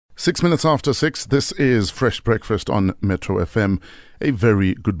6 minutes after 6, this is Fresh Breakfast on Metro FM. A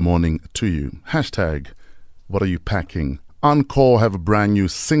very good morning to you. Hashtag, what are you packing? Encore have a brand new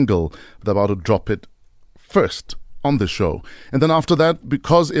single. They're about to drop it first on the show. And then after that,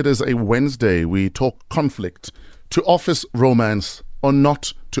 because it is a Wednesday, we talk conflict. To office romance or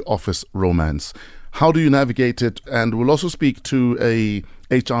not to office romance. How do you navigate it? And we'll also speak to a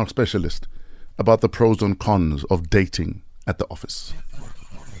HR specialist about the pros and cons of dating at the office.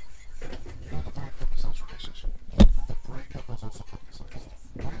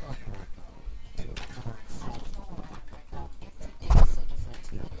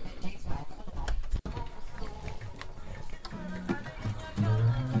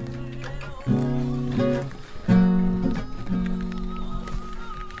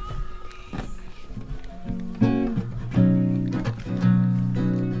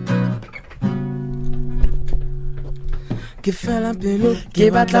 Ke fela pelo ke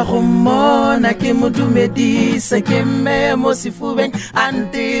batla go mmona ke mo dumedise ke me mo sefubeng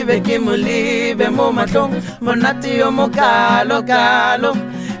antebe ke mo lebe mo matlong monate yo mo kalo kalo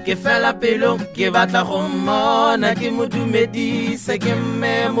ke fela pelo ke batla go mmona ke mo dumedise ke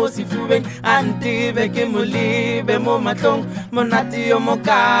me mo sefubeng antebe ke mo lebe mo matlong monate yo mo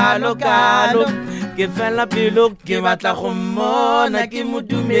kalo kalo ke fela pelo ke batla go mmona ke mo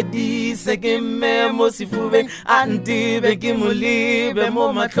dumedise ke me mo sefubeng antebe ke mo lebe mo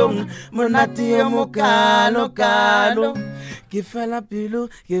matlong monate yo mo kalo kalo ke fela pelo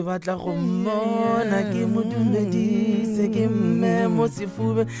ke batla go mmona ke mo dumedise ke me mo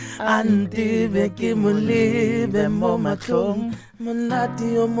sefubeng antebe ke mo lebe mo matlong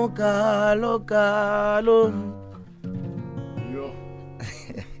monate yo mo kalo kalo.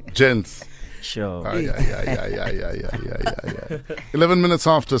 Gents. Sure. 11 minutes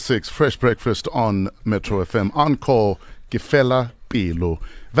after 6, Fresh Breakfast on Metro FM. Encore, Gifela Pilo.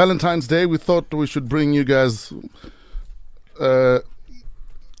 Valentine's Day, we thought we should bring you guys the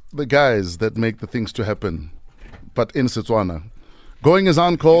guys that make the things to happen, but in Setswana. Going is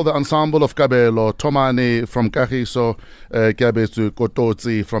Encore, the ensemble of Kabelo, Tomane from Kagiso, Kabesu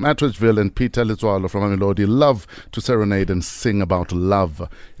Kototsi from Attridgeville, and Peter Litswalo from Mamelodi love to serenade and sing about love.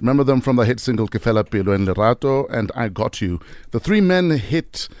 Remember them from the hit single Kefela Pilo and Lerato and I Got You. The three men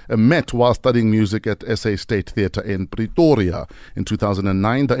met while studying music at SA State Theatre in Pretoria in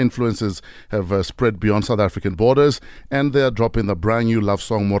 2009. The influences have spread beyond South African borders, and they are dropping the brand new love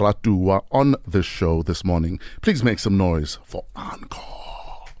song Moratua on the show this morning. Please make some noise for Encore.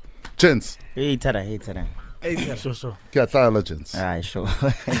 Gents. Hey, Tara. Sure. Gents. Sure.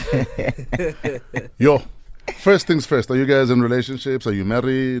 Yo, first things first. Are you guys in relationships? Are you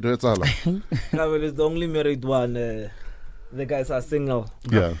married? No, well, it's the only married one. The guys are single.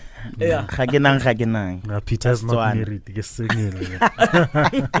 Yeah. Peter's not married. He's single.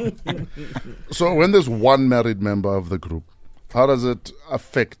 So when there's one married member of the group, how does it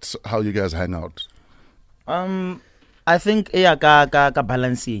affect how you guys hang out? I think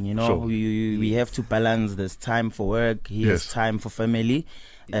balancing, you know. Sure. We have to balance this time for work. He has time for family.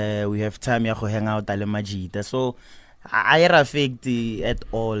 We have time to hang out at Majida. So I affect at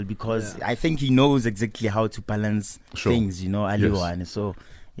all because I think he knows exactly how to balance things, you know, Aliwane. So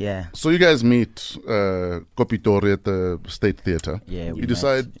yeah. So you guys meet Kopitori at the State Theatre. Yeah. You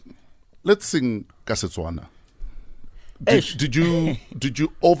decide, let's sing Kasetswana. Did you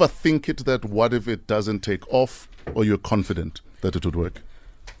overthink it that what if it doesn't take off, or you're confident that it would work?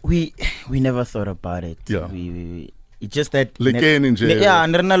 We never thought about it. Yeah. It's just that like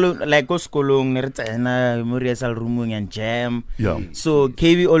go skolong rooming and jam. Yeah. So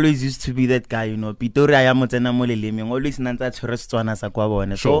KB always used to be that guy, you know. Pitori ya motena mo leleme always nanta tshwaretswana sa kwa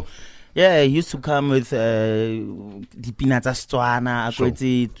bone. So yeah, he used to come with the peanuts Stwana,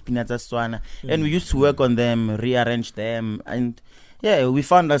 and we used to work on them, rearrange them, and yeah, we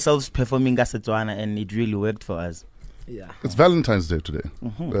found ourselves performing Gasetswana, and it really worked for us. Yeah. It's Valentine's Day today.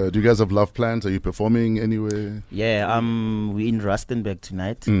 Mm-hmm. Do you guys have love plans? Are you performing anywhere? Yeah, we're in Rustenburg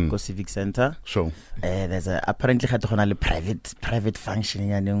tonight, Go Civic Center. Sure. There's apparently a private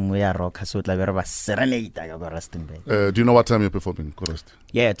function and we are rock, so it's serenade go Rustenburg. Do you know what time you're performing, Korest?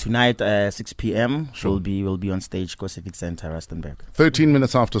 Yeah, tonight 6 p.m. Sure. We'll be on stage, Go Civic Center, Rustenburg. 13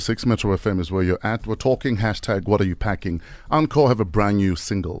 minutes after 6, Metro FM is where you're at. We're talking hashtag what are you packing? Encore have a brand new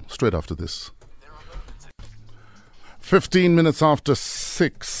single straight after this. 15 minutes after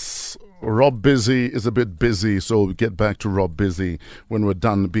 6, Rob Busy is a bit busy, so we get back to Rob Busy when we're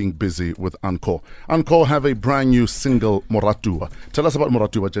done being busy with Encore. Encore have a brand new single, Moratua. Tell us about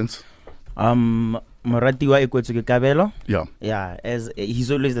Moratua, gents. Moratiwa ekwetso ke Kabelo. Yeah, as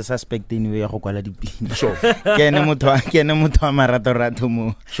he's always the suspect in way go kwala dipina. Sure. Ke ne motho wa marato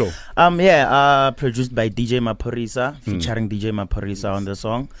mo. Sure. Produced by DJ Maporisa, featuring DJ Maporisa on the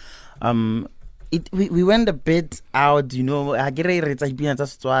song. We went a bit out, we Sure.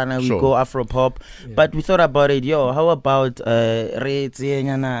 go Afro pop, but we thought about it. How about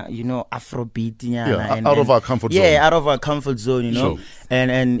Afrobeat? Out of our comfort zone. Yeah, out of our comfort zone, Sure.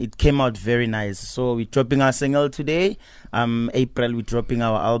 and it came out very nice. So we're dropping our single today. April we're dropping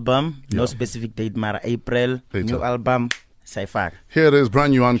our album. No specific date, Mara April. Later. New album. Saifar. Here is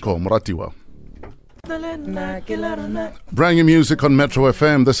brand new Encore, Moratiwa. Brand new music on Metro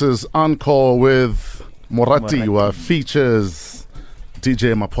FM. This is Encore with Moratiwa, features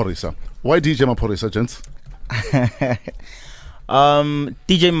DJ Maporisa. Why DJ Maporisa, gents?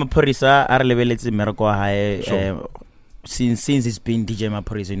 DJ Maporisa are lebeletse mereko wa hae since it's been DJ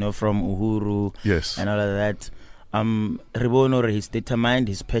Maporisa, from Uhuru and all of that. Ribono, he's determined,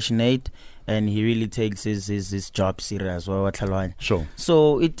 he's passionate, and he really takes his job serious. Sure.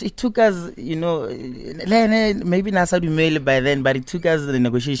 So it took us, maybe Nasa mail by then, but it took us the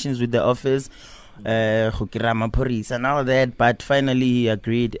negotiations with the office, Maporisa and all that. But finally, he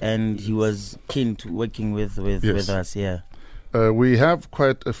agreed, and he was keen to working with us. Yeah. We have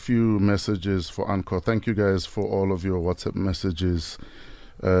quite a few messages for Encore. Thank you guys for all of your WhatsApp messages.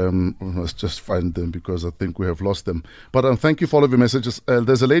 Let's just find them because I think we have lost them. But thank you for all of your messages.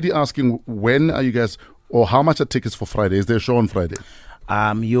 There's a lady asking, when are you guys, or how much are tickets for Friday? Is there a show on Friday?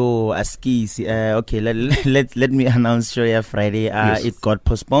 Askis. Okay, let me announce show here Friday. It got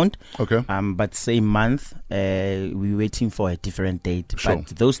postponed. Okay. But same month. We're waiting for a different date. Sure.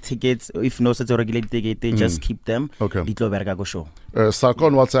 But those tickets, if no such a regular ticket, they just keep them. Okay. Little Bergago show. Sako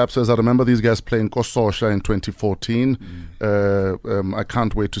on WhatsApp says, I remember these guys playing Kososha in 2014. I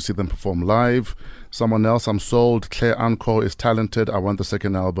can't wait to see them perform live. Someone else, I'm sold. Claire Encore is talented. I want the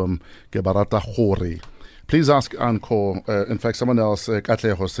second album. Gebarata Hori. Please ask Encore. In fact, someone else,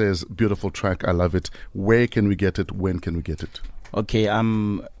 Katleho, says, beautiful track. I love it. Where can we get it? When can we get it? Okay,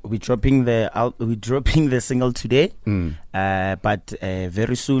 we're dropping the single today. But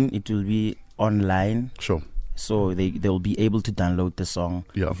very soon it will be online. Sure. So they'll be able to download the song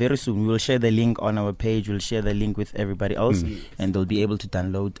very soon. We will share the link on our page. We'll share the link with everybody else, and they'll be able to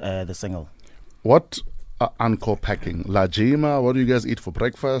download the single. What Encore packing? Lajima, what do you guys eat for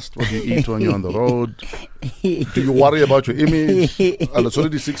breakfast? What do you eat when you're on the road? Do you worry about your image? And it's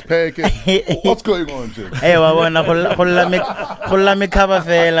already 6-pack. What's going on, Jim? Hey,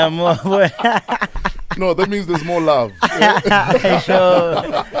 no, that means there's more love.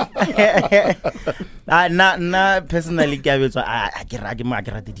 Personally,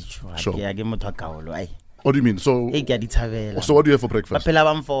 what do you mean? So what do you have for breakfast?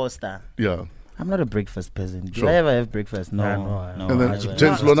 Yeah. I'm not a breakfast person. Do I ever have breakfast? No. And then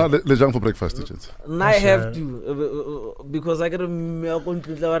James Lona lejang for breakfast, James. I have to because I got a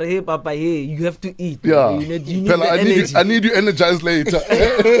hey Papa, hey, you have to eat. Yeah. You need energy. I need you energized later.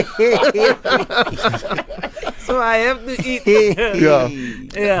 So I have to eat.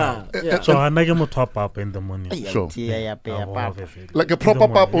 Yeah. So I make him a top up in the morning. Sure. Like a proper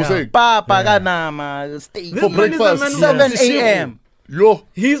papa saying. Papa ganama steak for breakfast. 7 a.m. Yo.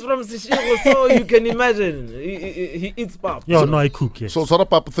 He's from Sishiro, so you can imagine. He eats pap. Yo, no, I cook, yes. So sort of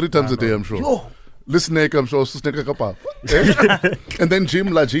pap 3 times a day, I'm sure. Yo. Listen, I'm sure. Pap. And then Jim,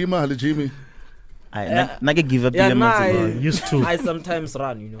 Lajima, Halijimi. I give up. Used to. I sometimes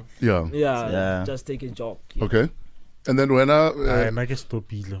run, Yeah. Just take a jog. Yeah. Okay. And then when I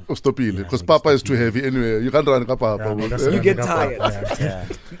stopile. Because Papa is too heavy anyway. You can't run Papa. You get tired. Yeah.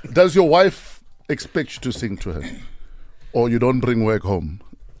 Does your wife expect you to sing to her? Or you don't bring work home?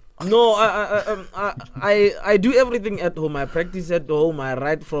 No, I do everything at home. I practice at home. I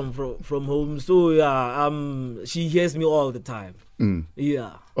write from home. So she hears me all the time.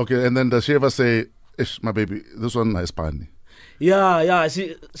 Yeah. Okay, and then does she ever say, "Ish, my baby, this one is Spani"? Yeah.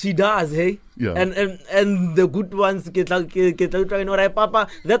 She does. Hey. Yeah. And the good ones get trying to write, Papa.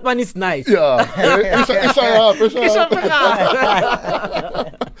 That one is nice. Yeah.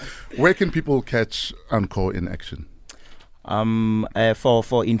 Where can people catch Encore in action?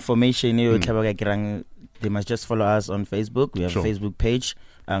 For information, they must just follow us on Facebook. We have a Facebook page,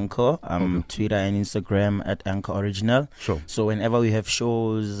 Encore, Twitter and Instagram at Encore Original. Sure. So whenever we have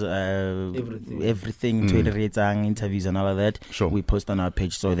shows, everything, Twitter interviews and all of that, we post on our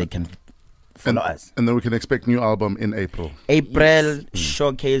page so they can follow us. And then we can expect new album in April.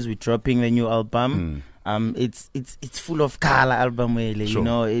 Showcase, we're dropping the new album. It's full of color album, really. Sure. You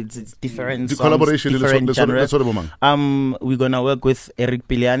know, it's different. The songs, collaboration different genres. is We're gonna work with Eric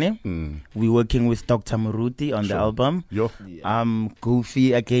Piliani. Mm. We're working with Dr. Muruti on the album. Yo.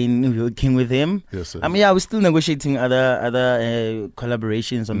 Goofy again. We're working with him. Yes, sir. Yeah, we're still negotiating other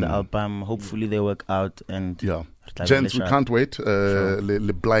collaborations on the album. Hopefully they work out. And yeah. Gents, we can't wait.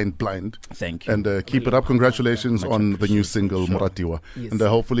 Blind. Thank you. And keep it up. Congratulations on the new single, Moratiwa. Yes. And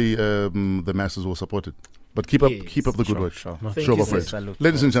hopefully the masses will support it. But keep up the good work. Sure. Thank Show you, of sir. it.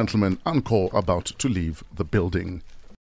 Ladies and gentlemen, Encore about to leave the building.